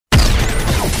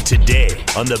today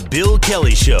on The Bill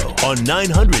Kelly Show on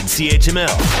 900 CHML.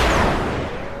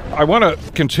 I want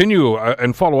to continue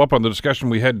and follow up on the discussion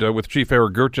we had with Chief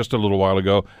Eric Girt just a little while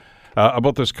ago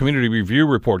about this community review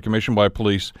report commissioned by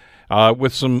police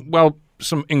with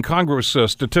some incongruous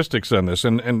statistics on this.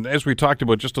 And as we talked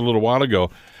about just a little while ago,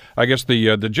 I guess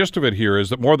the gist of it here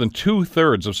is that more than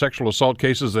 2/3 of sexual assault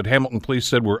cases that Hamilton police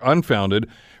said were unfounded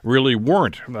really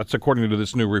weren't. That's according to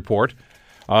this new report.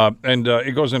 And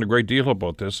it goes into a great deal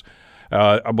about this,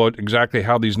 about exactly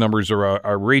how these numbers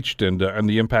are reached and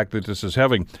the impact that this is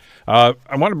having. I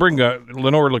want to bring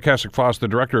Lenore Lukasic-Foss, the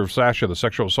director of SASHA, the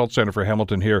Sexual Assault Center for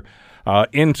Hamilton here,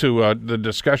 into the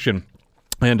discussion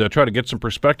and try to get some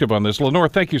perspective on this. Lenore,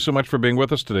 thank you so much for being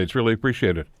with us today. It's really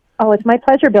appreciated. Oh, it's my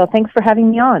pleasure, Bill. Thanks for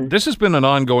having me on. This has been an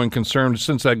ongoing concern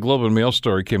since that Globe and Mail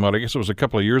story came out. I guess it was a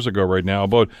couple of years ago right now,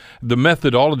 about the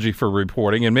methodology for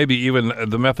reporting and maybe even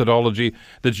the methodology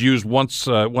that's used once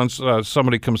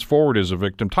somebody comes forward as a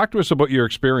victim. Talk to us about your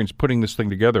experience putting this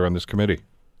thing together on this committee.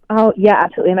 Oh, yeah,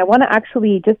 absolutely. And I want to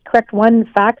actually just correct one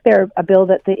fact there, Bill,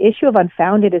 that the issue of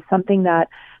unfounded is something that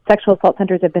sexual assault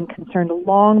centers have been concerned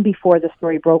long before the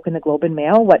story broke in the Globe and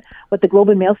Mail. What the Globe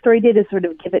and Mail story did is sort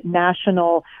of give it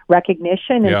national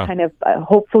recognition and kind of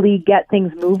hopefully get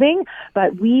things moving.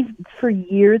 But for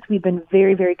years, we've been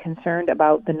very, very concerned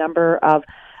about the number of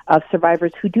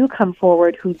survivors who do come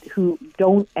forward who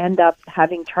don't end up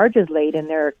having charges laid in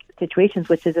their situations,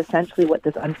 which is essentially what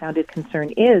this unfounded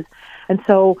concern is. And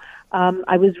so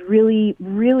I was really,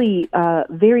 really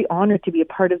very honored to be a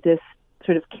part of this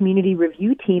sort of community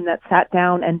review team that sat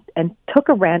down and took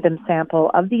a random sample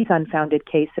of these unfounded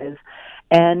cases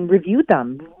and reviewed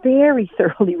them, very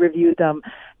thoroughly reviewed them,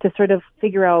 to sort of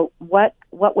figure out what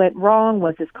went wrong,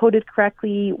 was this coded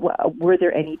correctly, were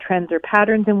there any trends or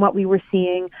patterns in what we were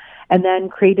seeing, and then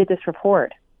created this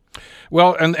report.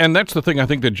 Well, and that's the thing I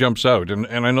think that jumps out, and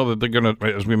I know that they're going to,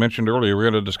 as we mentioned earlier, we're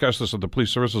going to discuss this at the Police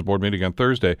Services Board meeting on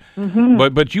Thursday,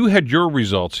 but you had your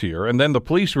results here, and then the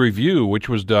police review, which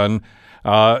was done,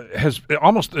 has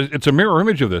almost, it's a mirror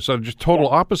image of this, just total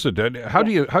opposite. How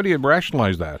do you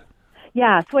rationalize that?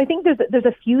 Yeah, so I think there's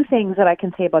a few things that I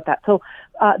can say about that. So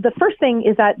the first thing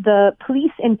is that the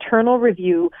police internal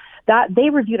review, that they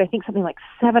reviewed, I think, something like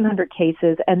 700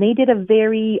 cases, and they did a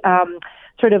very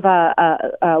sort of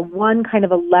a one kind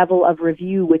of a level of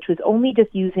review, which was only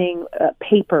just using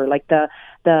paper, like the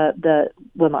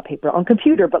well, not paper on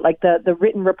computer, but like the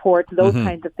written reports, those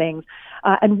kinds of things.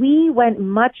 And we went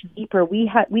much deeper. We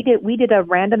did a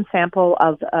random sample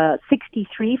of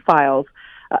 63 files.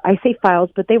 I say files,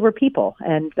 but they were people,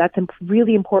 and that's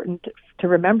really important to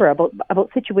remember about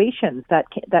situations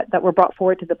that were brought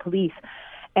forward to the police.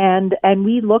 And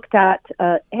we looked at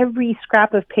every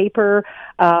scrap of paper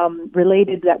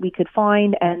related that we could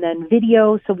find, and then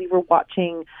video. So we were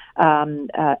watching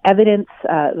evidence,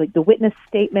 like the witness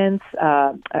statements,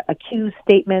 accused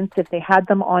statements, if they had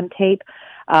them on tape.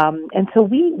 And so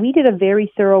we did a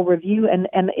very thorough review, and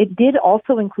it did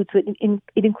also include, so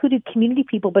it included community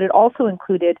people, but it also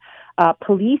included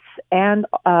police and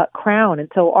Crown.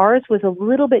 And so ours was a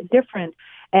little bit different,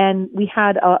 and we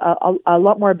had a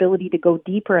lot more ability to go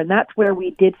deeper, and that's where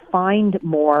we did find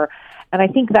more. And I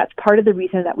think that's part of the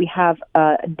reason that we have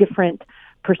different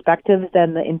perspectives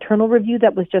than the internal review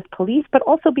that was just police, but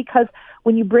also because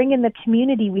when you bring in the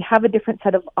community, we have a different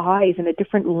set of eyes and a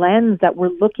different lens that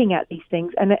we're looking at these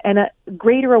things, and a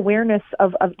greater awareness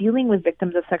of dealing with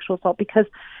victims of sexual assault, because,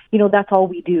 you know, that's all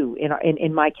we do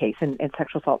in my case in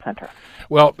Sexual Assault Center.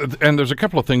 Well, and there's a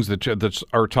couple of things that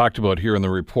are talked about here in the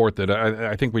report that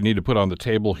I think we need to put on the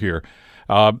table here.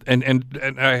 And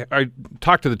I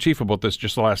talked to the chief about this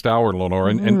just the last hour, Lenore,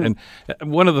 and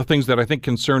one of the things that I think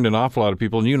concerned an awful lot of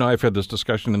people, and you and I have had this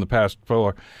discussion in the past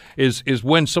before, is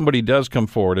when somebody does come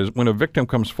forward, is when a victim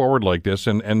comes forward like this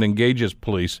and engages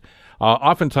police,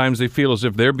 oftentimes they feel as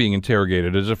if they're being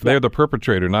interrogated, as if they're the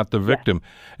perpetrator, not the victim.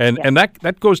 And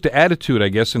that goes to attitude, I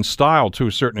guess, and style to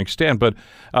a certain extent. But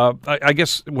I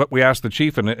guess what we asked the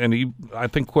chief, and he, I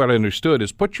think, quite understood,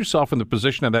 is put yourself in the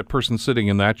position of that person sitting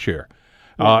in that chair.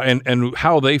 And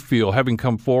how they feel having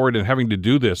come forward and having to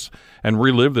do this and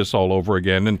relive this all over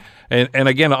again. And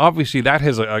again, obviously that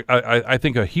has, I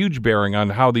think, a huge bearing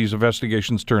on how these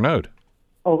investigations turn out.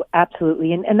 Oh,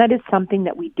 absolutely. And that is something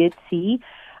that we did see,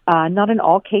 not in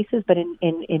all cases, but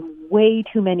in way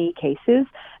too many cases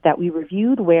that we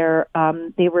reviewed where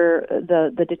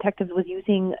the detectives was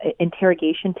using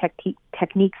interrogation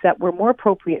techniques that were more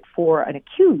appropriate for an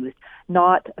accused,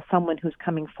 not someone who's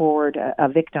coming forward, a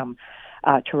victim.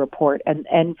 To report.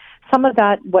 And some of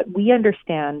that, what we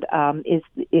understand, is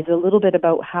a little bit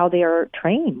about how they are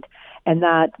trained And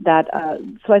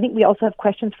so I think we also have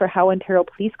questions for how Ontario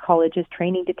Police College is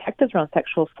training detectives around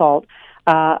sexual assault.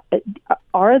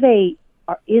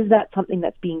 Is that something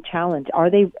that's being challenged? Are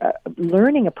they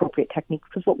learning appropriate techniques?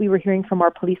 Because what we were hearing from our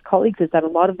police colleagues is that a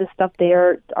lot of this stuff they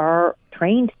are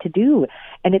trained to do,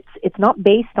 and it's not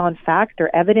based on fact or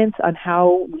evidence on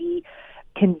how we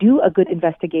can do a good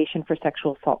investigation for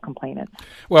sexual assault complainants.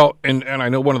 Well, and I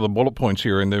know one of the bullet points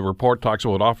here in the report talks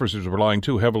about officers relying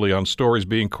too heavily on stories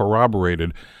being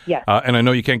corroborated. Yes. And I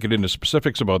know you can't get into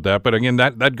specifics about that, but again,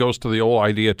 that goes to the old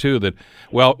idea too that,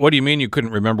 well, what do you mean you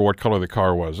couldn't remember what color the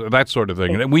car was? That sort of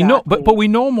thing. Exactly. And we know, but we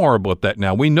know more about that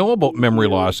now. We know about memory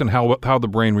loss and how the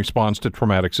brain responds to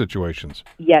traumatic situations.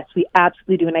 Yes, we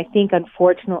absolutely do. And I think,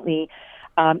 unfortunately,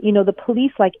 the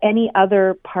police, like any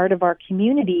other part of our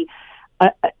community,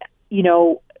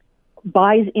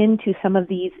 buys into some of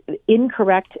these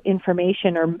incorrect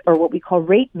information or what we call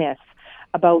rape myths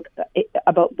about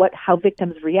how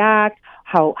victims react,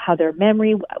 how their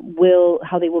memory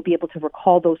how they will be able to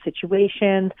recall those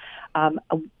situations,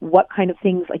 what kind of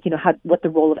things what the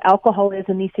role of alcohol is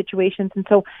in these situations. And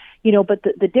so, but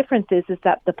the difference is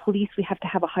that the police, we have to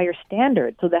have a higher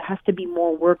standard. So there has to be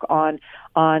more work on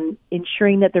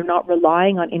ensuring that they're not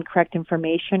relying on incorrect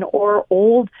information or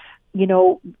old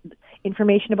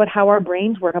information about how our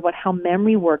brains work, about how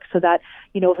memory works, so that,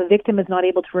 if a victim is not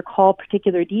able to recall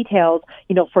particular details,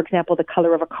 for example, the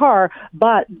color of a car,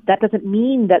 but that doesn't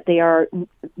mean that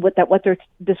what they're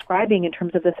describing in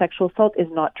terms of the sexual assault is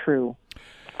not true.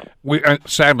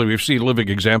 Sadly, we've seen living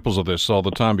examples of this all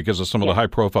the time because of some of the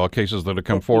high-profile cases that have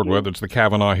come forward, whether it's the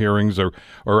Kavanaugh hearings or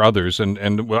others. And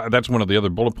that's one of the other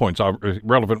bullet points,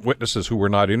 relevant witnesses who were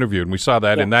not interviewed. And we saw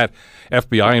that in that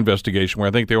FBI investigation where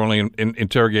I think they were only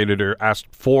interrogated or asked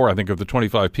 4, I think, of the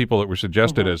 25 people that were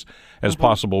suggested as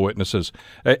possible witnesses.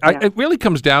 It really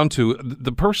comes down to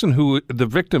the person the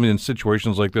victim in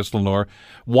situations like this, Lenore,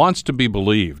 wants to be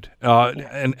believed.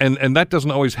 And that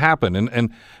doesn't always happen.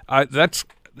 And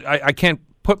I can't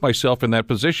put myself in that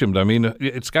position. I mean,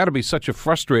 it's got to be such a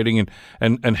frustrating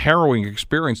and harrowing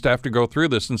experience to have to go through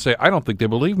this and say, I don't think they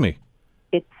believe me.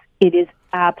 It is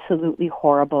absolutely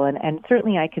horrible. And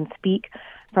certainly I can speak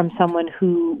from someone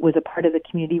who was a part of the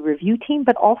community review team,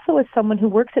 but also as someone who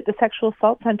works at the Sexual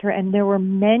Assault Center. And there were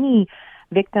many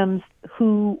victims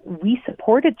who we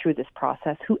supported through this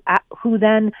process, who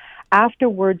then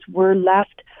afterwards were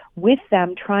left with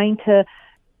them trying to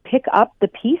pick up the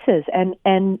pieces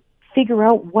and figure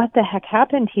out what the heck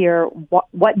happened here,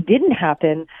 what didn't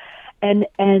happen.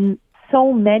 And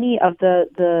so many of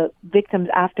the victims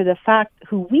after the fact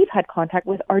who we've had contact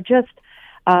with are just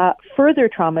further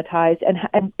traumatized.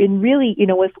 And really,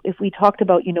 if we talked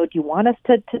about, do you want us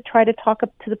to try to talk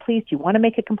up to the police? Do you want to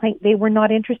make a complaint? They were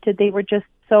not interested. They were just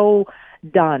so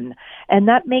done. And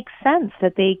that makes sense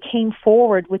that they came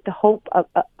forward with the hope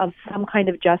of some kind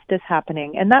of justice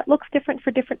happening. And that looks different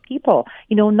for different people.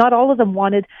 Not all of them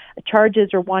wanted charges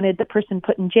or wanted the person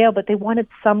put in jail, but they wanted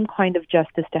some kind of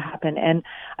justice to happen. And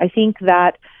I think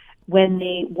that when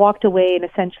they walked away and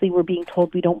essentially were being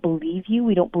told, we don't believe you,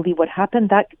 we don't believe what happened,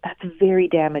 that's very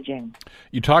damaging.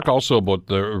 You talk also about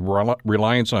the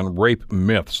reliance on rape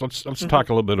myths. Let's talk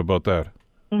a little bit about that.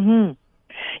 Mm-hmm.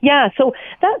 Yeah, so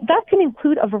that can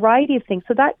include a variety of things.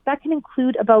 So that can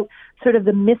include about sort of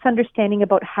the misunderstanding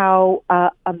about how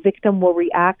a victim will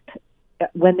react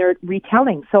when they're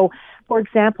retelling. So, for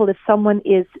example, if someone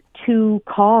is too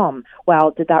calm,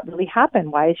 well, did that really happen?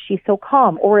 Why is she so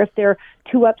calm? Or if they're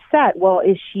too upset, well,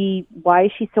 why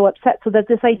is she so upset? So that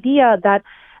this idea that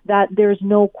there's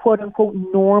no quote-unquote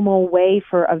normal way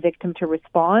for a victim to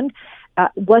respond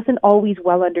wasn't always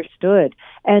well understood.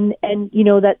 And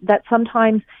that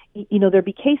sometimes, there'll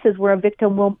be cases where a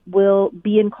victim will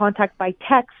be in contact by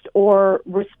text or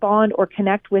respond or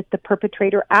connect with the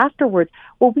perpetrator afterwards.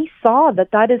 Well, we saw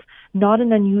that is not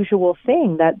an unusual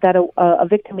thing, that a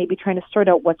victim may be trying to sort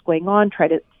out what's going on, try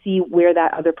to see where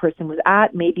that other person was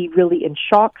at, maybe really in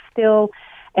shock still.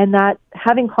 And that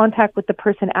having contact with the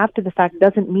person after the fact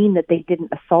doesn't mean that they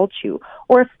didn't assault you.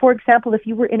 Or if, for example, if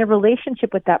you were in a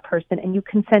relationship with that person and you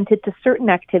consented to certain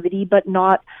activity but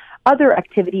not other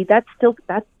activity, that's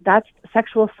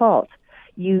sexual assault.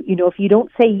 If you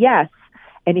don't say yes,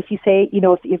 and if you say,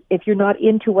 if you're not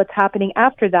into what's happening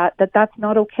after that's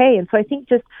not okay. And so I think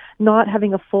just not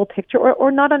having a full picture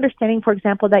or not understanding, for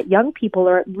example, that young people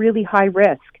are at really high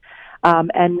risk.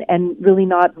 And really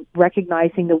not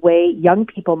recognizing the way young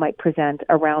people might present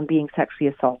around being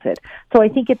sexually assaulted. So I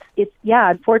think it's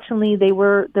unfortunately there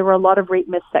were a lot of rape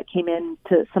myths that came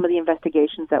into some of the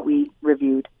investigations that we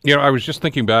reviewed. I was just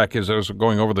thinking back as I was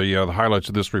going over the highlights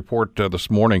of this report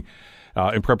this morning.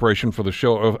 in preparation for the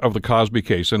show of the Cosby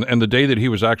case, and the day that he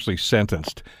was actually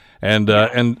sentenced. And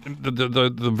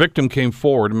the victim came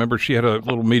forward. Remember, she had a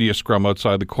little media scrum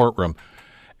outside the courtroom.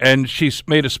 And she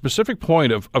made a specific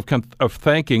point of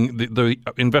thanking the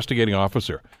investigating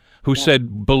officer who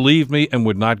said, believe me, and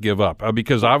would not give up.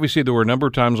 Because obviously there were a number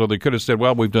of times where they could have said,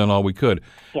 well, we've done all we could.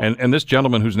 Yeah. And this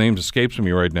gentleman whose name escapes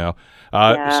me right now,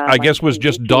 I guess was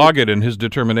just dogged in his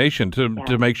determination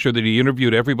to make sure that he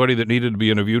interviewed everybody that needed to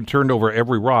be interviewed, turned over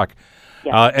every rock.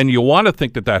 Yeah. And you want to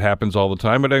think that happens all the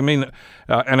time, but I mean,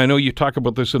 and I know you talk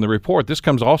about this in the report, this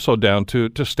comes also down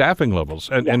to staffing levels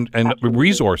and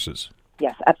resources.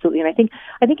 Yes, absolutely. And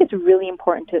I think it's really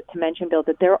important to mention, Bill,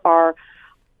 that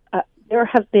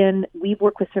we've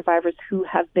worked with survivors who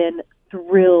have been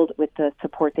thrilled with the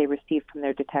support they received from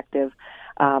their detective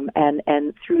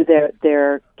and through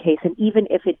their case. And even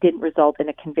if it didn't result in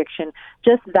a conviction,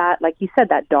 just that, like you said,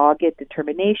 that dogged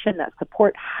determination, that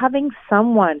support, having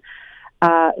someone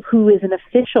who is an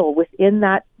official within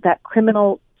that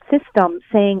criminal system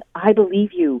saying, I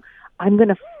believe you, I'm going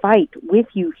to fight with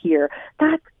you here.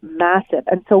 That's massive.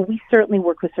 And so we certainly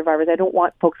work with survivors. I don't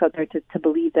want folks out there to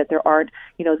believe that there aren't,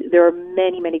 there are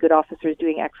many, many good officers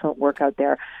doing excellent work out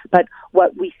there. But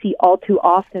what we see all too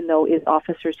often, though, is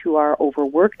officers who are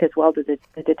overworked as well. The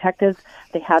detectives,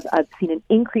 they have seen an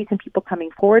increase in people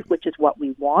coming forward, which is what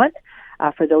we want.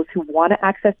 For those who want to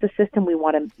access the system, we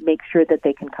want to make sure that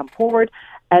they can come forward,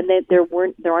 and that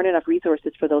there aren't enough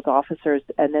resources for those officers,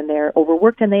 and then they're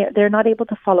overworked, and they're not able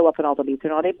to follow up on all the leads.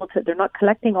 They're not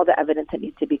collecting all the evidence that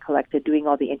needs to be collected, doing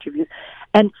all the interviews,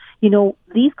 and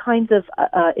these kinds of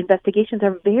investigations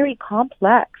are very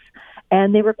complex.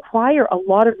 And they require a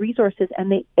lot of resources,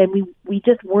 and we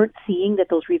just weren't seeing that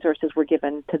those resources were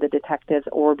given to the detectives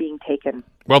or being taken.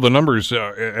 Well, the numbers,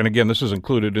 and again, this is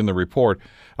included in the report,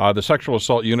 the sexual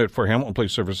assault unit for Hamilton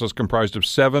Police Service is comprised of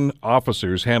 7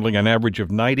 officers handling an average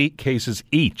of 90 cases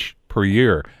each per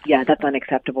year. Yeah, that's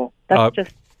unacceptable.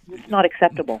 It's not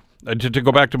acceptable. To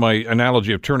go back to my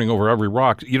analogy of turning over every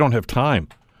rock, you don't have time.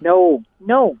 No,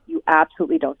 you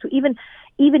absolutely don't. So even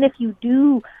if you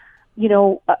do,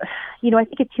 I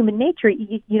think it's human nature.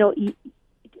 In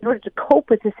order to cope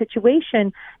with the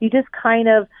situation, you just kind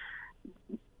of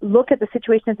look at the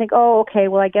situation and think, oh, okay,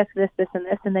 well, I guess this, and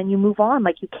this, and then you move on.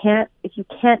 Like if you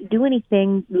can't do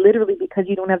anything literally because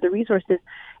you don't have the resources,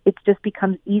 it just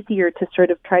becomes easier to sort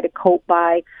of try to cope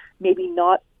by maybe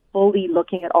not fully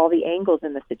looking at all the angles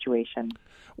in the situation.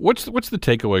 What's the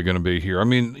takeaway going to be here? I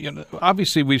mean,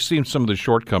 obviously we've seen some of the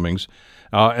shortcomings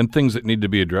and things that need to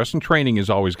be addressed, and training is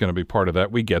always going to be part of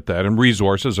that. We get that, and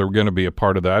resources are going to be a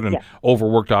part of that, and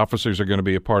overworked officers are going to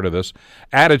be a part of this.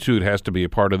 Attitude has to be a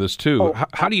part of this too.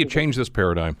 How do you change this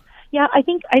paradigm? Yeah, I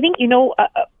think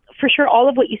for sure all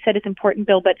of what you said is important,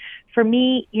 Bill, but for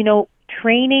me,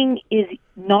 training is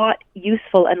not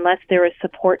useful unless there is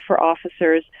support for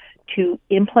officers to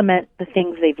implement the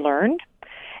things they've learned.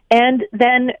 And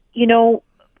then,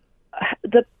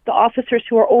 the officers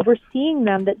who are overseeing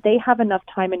them, that they have enough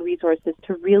time and resources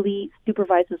to really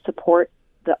supervise and support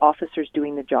the officers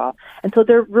doing the job. And so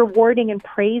they're rewarding and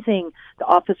praising the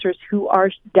officers who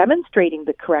are demonstrating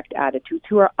the correct attitudes,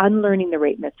 who are unlearning the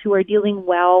rape myths, who are dealing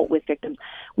well with victims.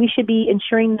 We should be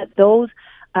ensuring that those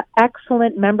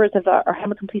excellent members of our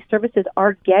Hamilton Police Services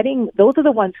those are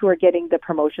the ones who are getting the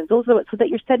promotions. So that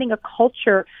you're setting a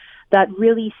culture that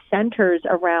really centers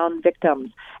around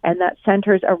victims and that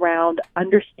centers around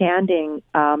understanding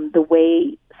the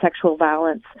way sexual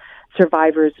violence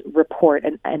survivors report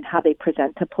and how they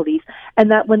present to police,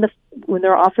 and that when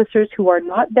there are officers who are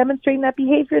not demonstrating that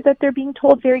behavior, that they're being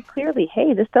told very clearly,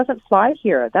 hey, this doesn't fly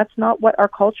here. That's not what our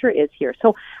culture is here.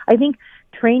 So I think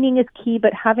training is key,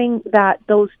 but having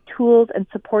those tools and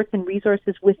supports and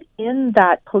resources within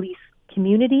that police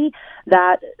community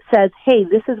that says, hey,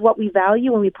 this is what we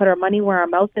value, and we put our money where our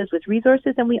mouth is with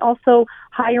resources, and we also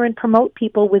hire and promote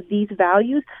people with these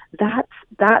values.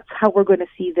 That's how we're going to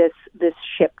see this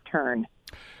ship turn.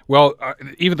 Well,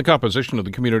 even the composition of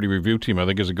the community review team, I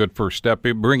think, is a good first step,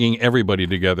 bringing everybody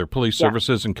together, police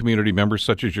services and community members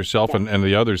such as yourself and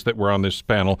the others that were on this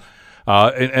panel.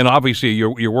 And obviously,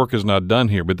 your work is not done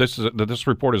here, but this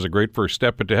report is a great first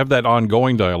step. But to have that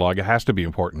ongoing dialogue, it has to be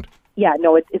important. Yeah,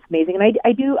 no, it's amazing, and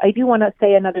I do want to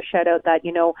say another shout out that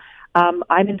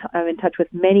I'm in touch with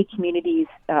many communities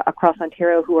across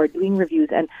Ontario who are doing reviews,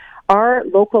 and our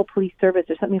local police service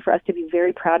is something for us to be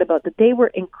very proud about. That they were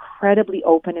incredibly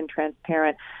open and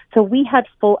transparent, so we had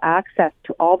full access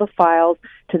to all the files,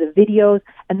 to the videos,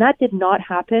 and that did not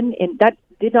happen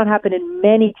in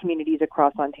many communities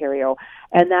across Ontario,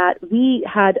 and that we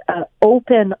had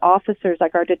open officers,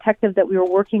 like our detective that we were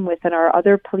working with and our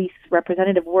other police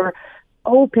representative, were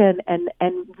open and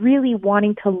really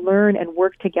wanting to learn and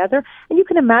work together. And you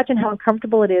can imagine how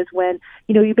uncomfortable it is when,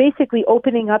 you're basically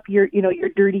opening up your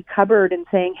dirty cupboard and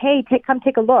saying, hey, come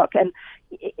take a look. And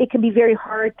it can be very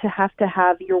hard to have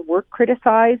your work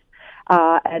criticized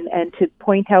and to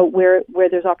point out where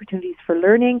there's opportunities for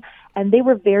learning. And they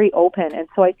were very open. And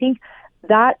so I think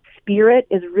that spirit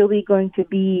is really going to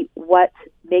be what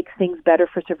makes things better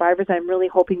for survivors. I'm really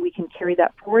hoping we can carry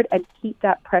that forward and keep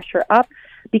that pressure up,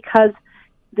 because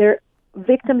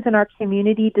victims in our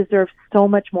community deserve so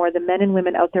much more. The men and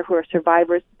women out there who are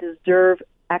survivors deserve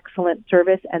excellent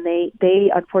service, and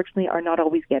they unfortunately are not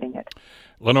always getting it.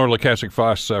 Lenore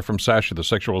Lukaszuk-Foss from SASHA, the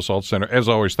Sexual Assault Center. As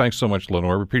always, thanks so much,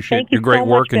 Lenore. We appreciate your great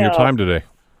work and your time today.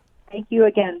 Thank you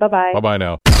again. Bye-bye. Bye-bye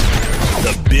now.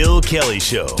 The Bill Kelly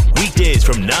Show, weekdays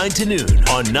from 9 to noon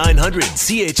on 900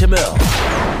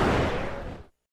 CHML.